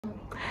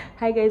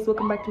Hi guys,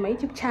 welcome back to my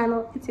YouTube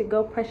channel. It's your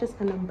girl Precious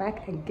and I'm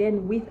back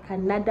again with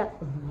another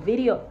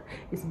video.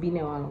 It's been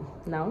a while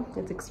now.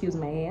 Let's excuse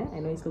my hair. I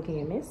know it's looking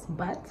a mess,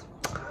 but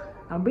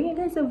I'm bringing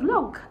you guys a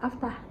vlog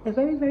after a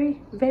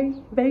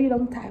very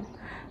long time.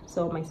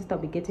 So my sister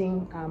will be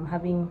getting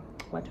having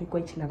what we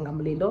call Chilanga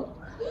Mulilo.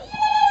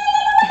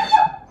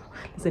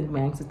 Listen to my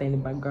young sister in the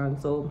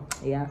background. So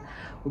yeah,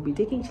 we'll be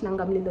taking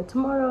Chilanga Mulilo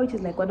tomorrow, which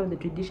is like one of the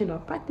traditional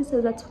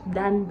practices that's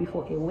done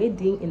before a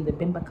wedding in the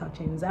Bemba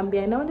culture in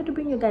Zambia, and I wanted to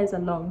bring you guys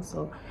along.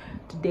 So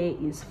today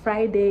is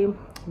Friday.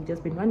 We've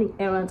just been running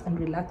errands and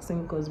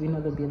relaxing because we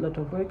know there'll be a lot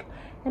of work,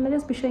 and I'll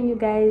just be showing you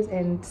guys.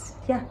 And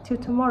yeah, till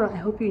tomorrow. I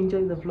hope you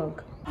enjoy the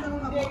vlog.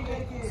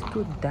 It's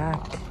too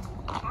dark.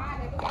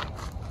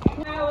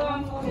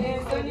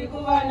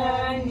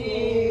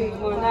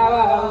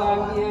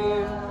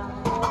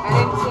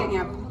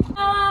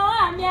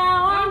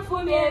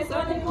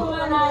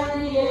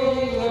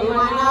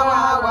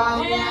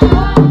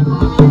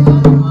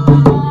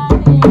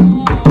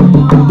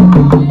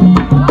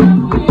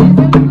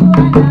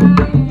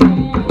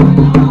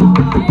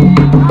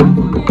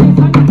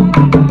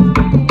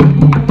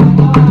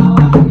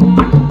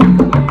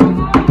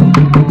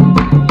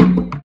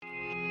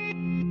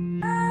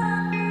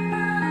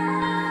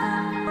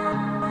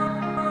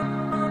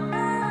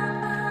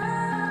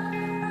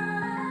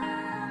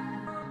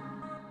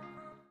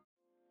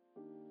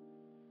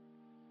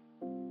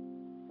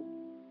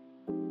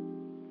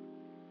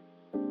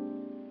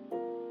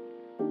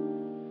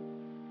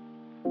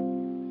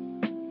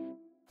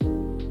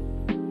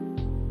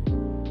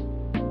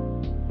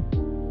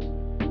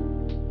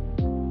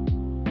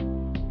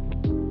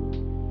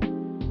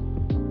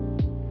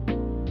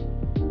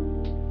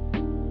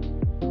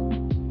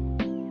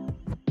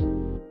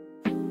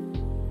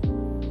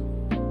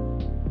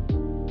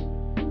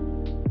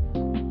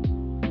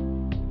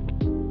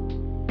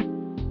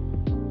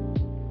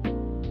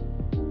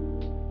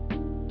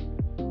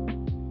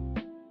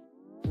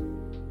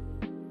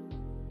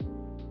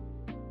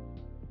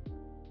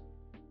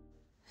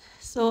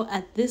 So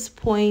at this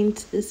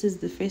point, this is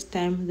the first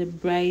time the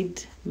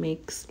bride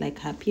makes like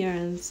her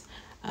appearance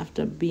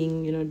after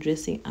being, you know,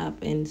 dressing up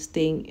and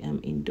staying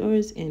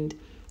indoors. And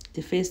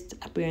the first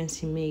appearance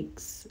she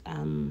makes,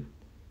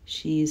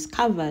 she's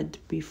covered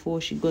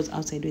before she goes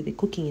outside where the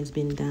cooking has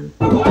been done.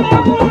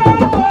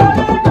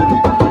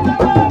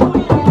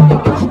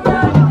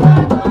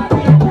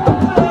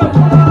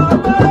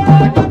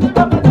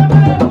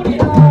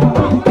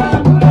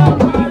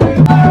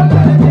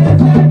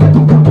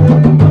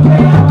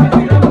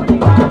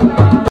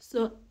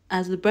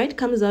 As the bride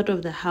comes out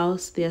of the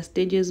house, there are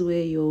stages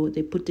where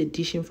they put the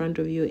dish in front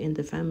of you and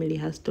the family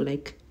has to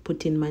like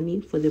put in money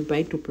for the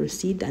bride to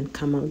proceed and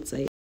come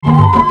outside.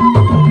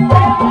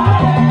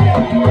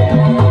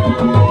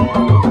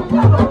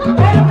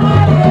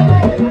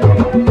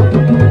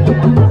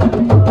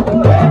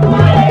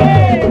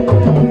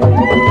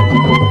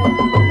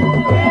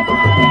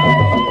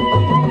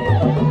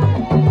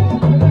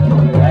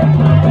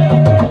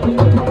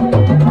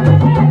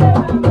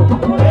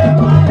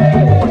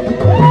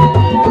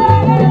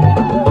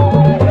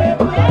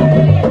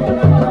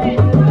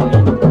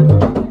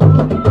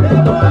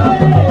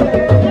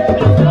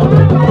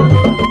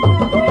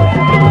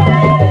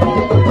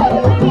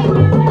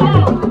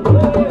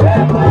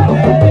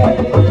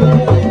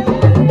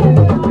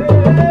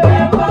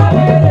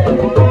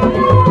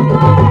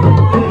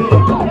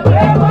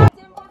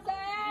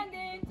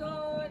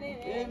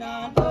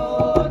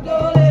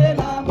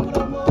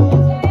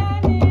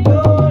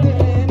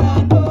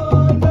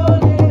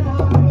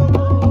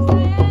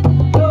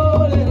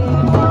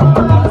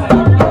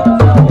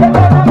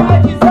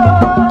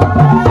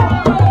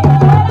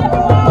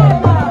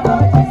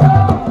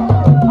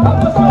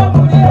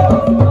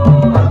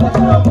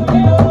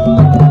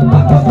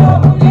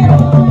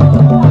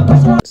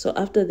 So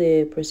after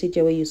the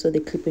procedure where you saw the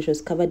clip, she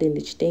was covered in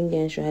the chitenge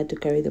and she had to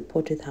carry the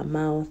pot with her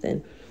mouth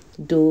and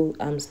do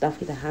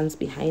stuff with her hands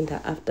behind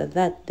her. After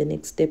that, the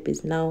next step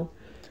is now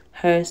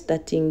her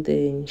starting the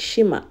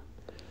nshima,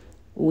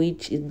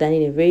 which is done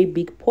in a very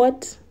big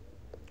pot,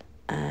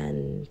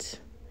 and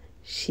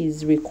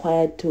she's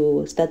required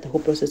to start the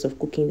whole process of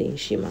cooking the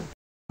nshima.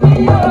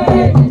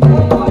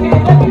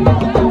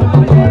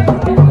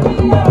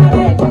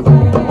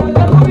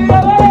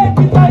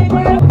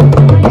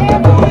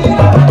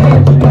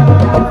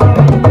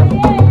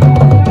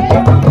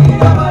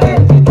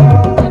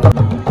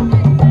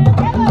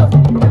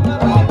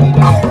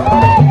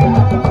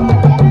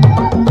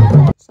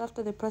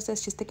 After the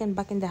process, she's taken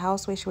back in the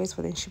house where she waits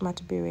for the nshima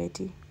to be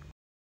ready.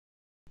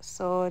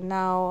 So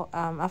now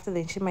after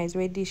the nshima is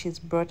ready, she's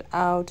brought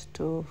out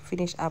to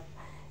finish up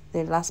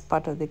the last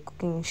part of the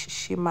cooking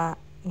nshima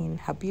in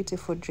her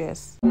beautiful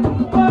dress.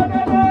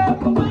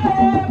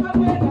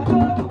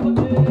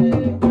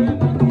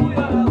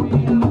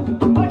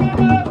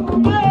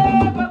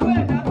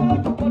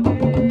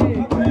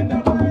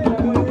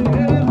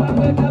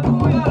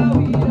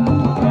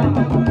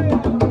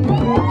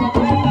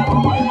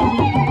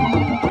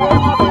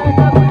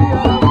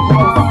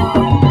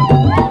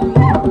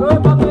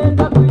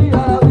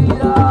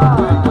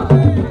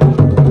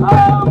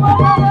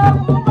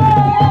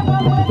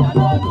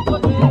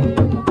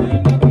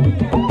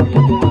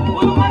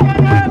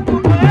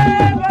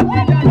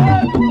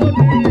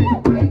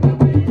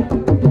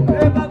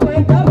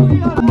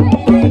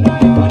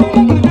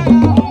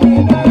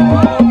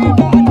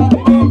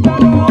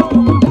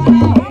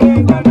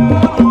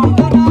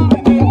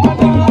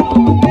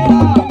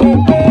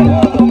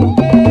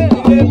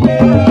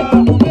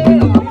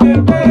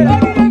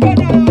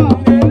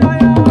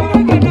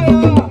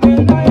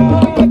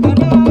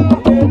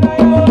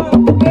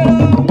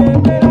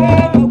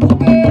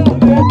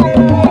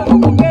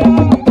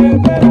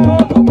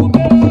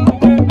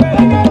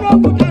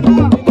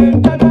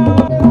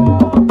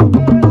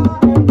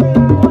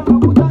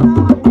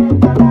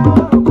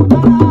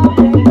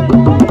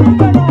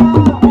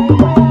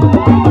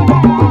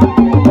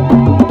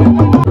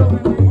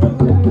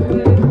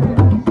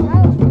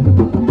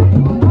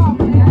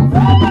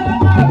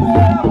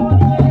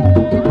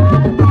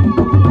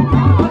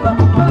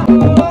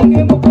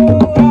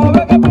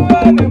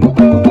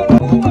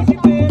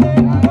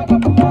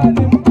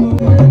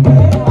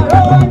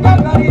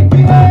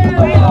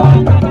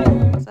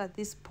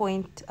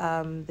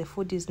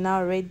 food is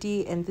now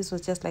ready, and this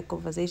was just like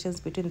conversations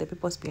between the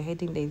people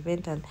spearheading the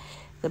event and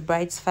the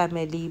bride's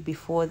family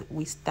before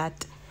we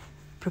start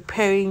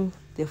preparing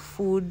the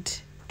food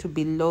to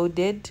be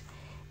loaded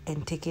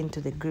and taken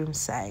to the groom's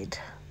side.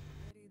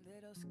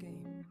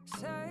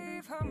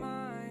 Save her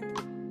mind,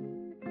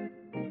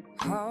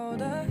 hold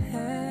her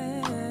hand,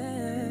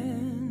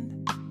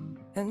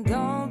 and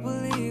don't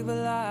believe a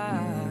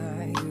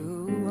lie.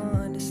 You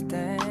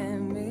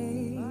understand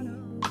me.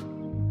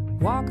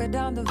 Walk her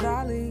down the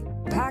valley,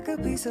 pack a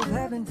piece of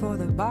heaven for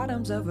the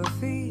bottoms of her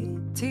feet.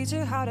 Teach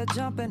her how to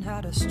jump and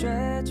how to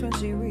stretch when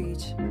she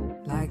reach,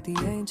 like the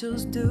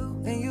angels do,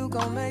 and you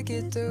gon' make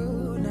it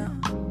through now.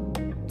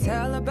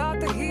 Tell about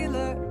the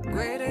healer,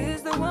 greater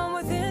is the one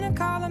within, and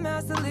call him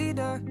as the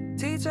leader.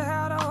 Teach her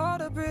how to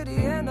hold a pretty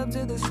hand up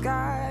to the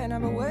sky, and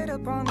have a wait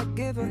upon the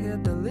giver,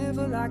 he'll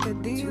deliver like a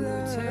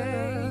dealer. To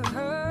take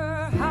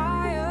her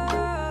higher,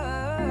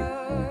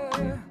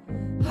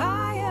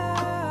 higher,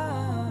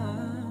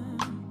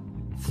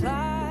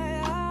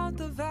 fly out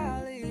the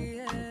valley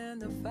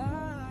and the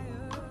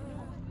fire.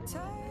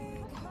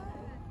 Take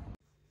her.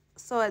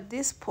 So at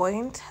this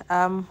point,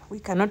 we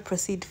cannot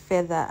proceed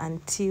further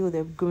until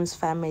the groom's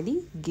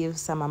family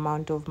gives some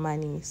amount of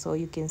money. So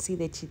you can see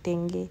the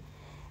chitenge.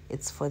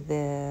 It's for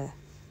the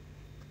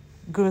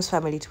groom's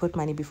family to put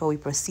money before we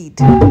proceed.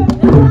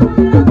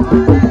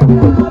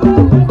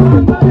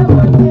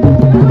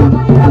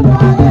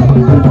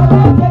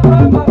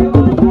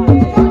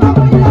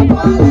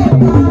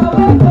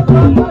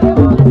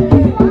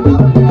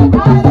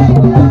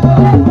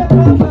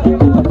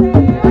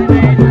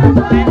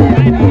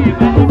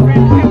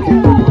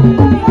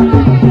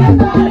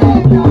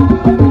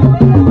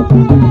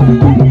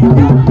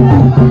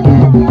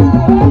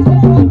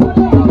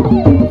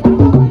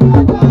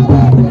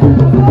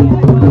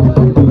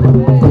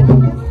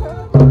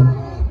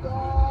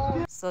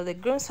 So the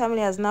groom's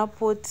family has now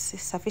put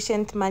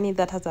sufficient money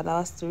that has allowed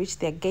us to reach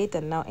their gate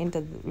and now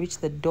reach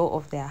the door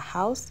of their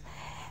house.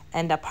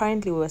 And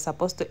apparently we were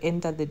supposed to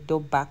enter the door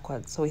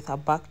backwards, so with our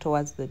back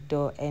towards the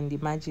door. And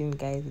imagine,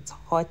 guys, it's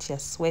hot, you're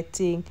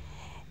sweating,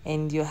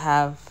 and you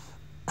have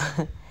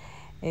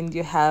and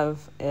you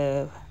have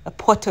a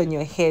pot on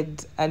your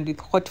head and with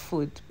hot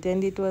food.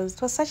 And it was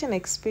such an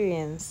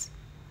experience.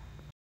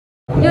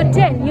 You're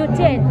 10, you're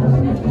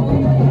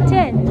 10.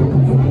 10.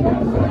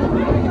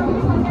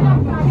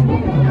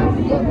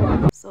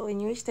 So when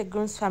you reach the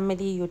groom's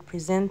family, you would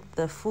present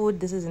the food.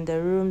 This is in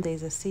the room.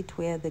 There's a seat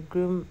where the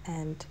groom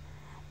and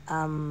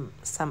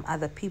some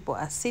other people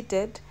are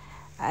seated.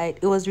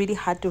 It was really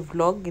hard to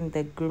vlog in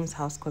the groom's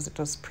house because it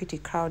was pretty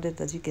crowded.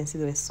 As you can see,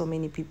 there were so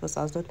many people,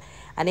 so I was not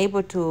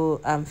unable to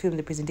film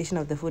the presentation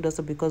of the food,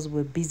 also because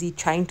we're busy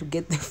trying to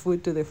get the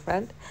food to the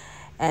front.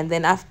 And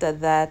then after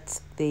that,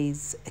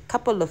 there's a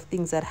couple of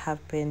things that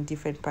happened,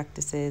 different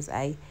practices.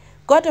 I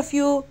got a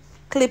few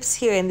clips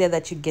here and there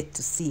that you get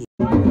to see.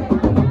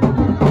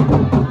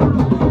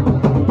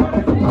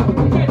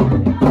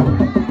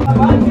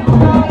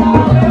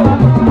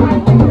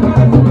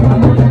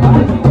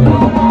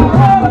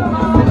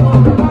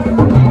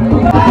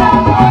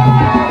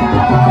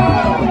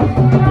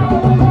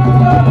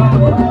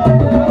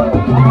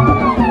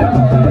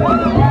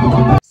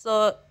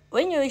 So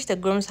when you reach the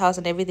groom's house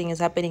and everything is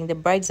happening, the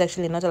bride is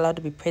actually not allowed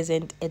to be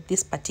present at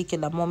this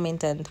particular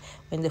moment and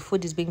when the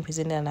food is being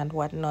presented and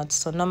whatnot.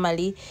 So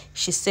normally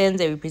she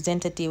sends a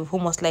representative who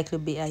most likely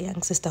will be a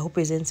young sister who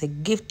presents a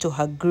gift to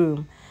her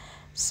groom.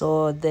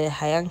 So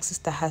her young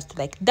sister has to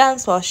like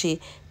dance while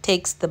she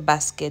takes the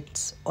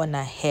basket on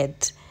her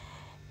head,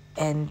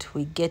 and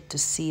we get to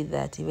see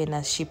that even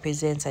as she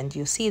presents, and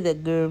you see the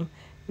groom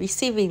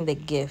receiving the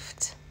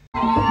gift.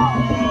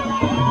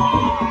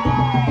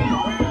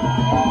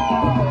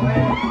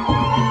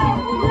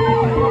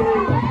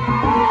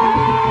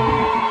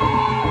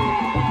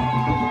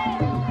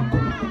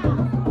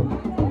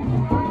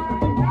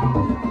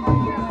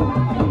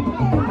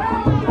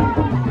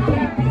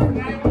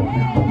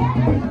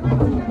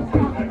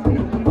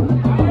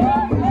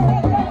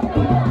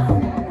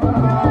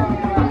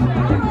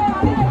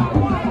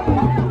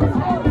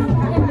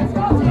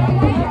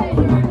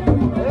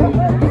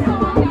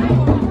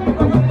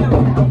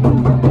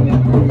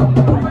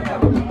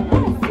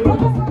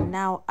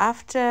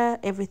 After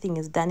everything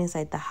is done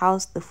inside the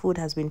house, the food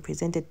has been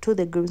presented to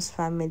the groom's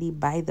family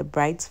by the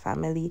bride's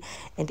family,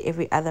 and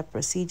every other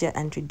procedure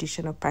and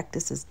traditional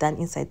practice is done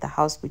inside the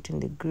house between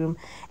the groom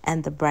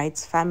and the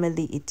bride's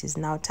family. It is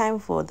now time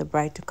for the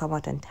bride to come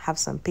out and have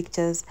some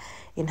pictures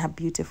in her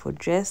beautiful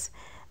dress.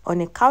 On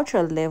a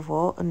cultural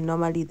level,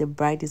 normally the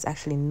bride is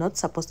actually not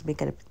supposed to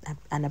make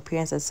an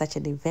appearance at such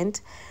an event,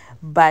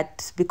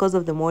 but because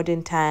of the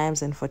modern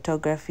times and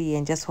photography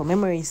and just for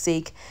memory's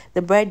sake,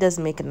 the bride does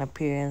make an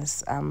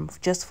appearance,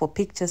 just for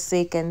picture's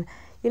sake and,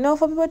 you know,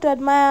 for people to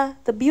admire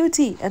the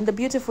beauty and the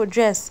beautiful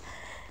dress.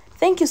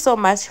 Thank you so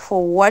much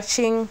for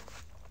watching.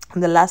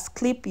 In the last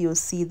clip, you'll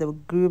see the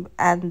groom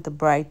and the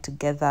bride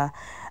together.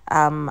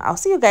 I'll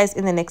see you guys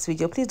in the next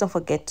video. Please don't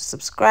forget to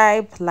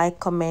subscribe, like,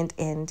 comment,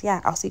 and yeah,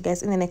 I'll see you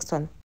guys in the next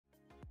one.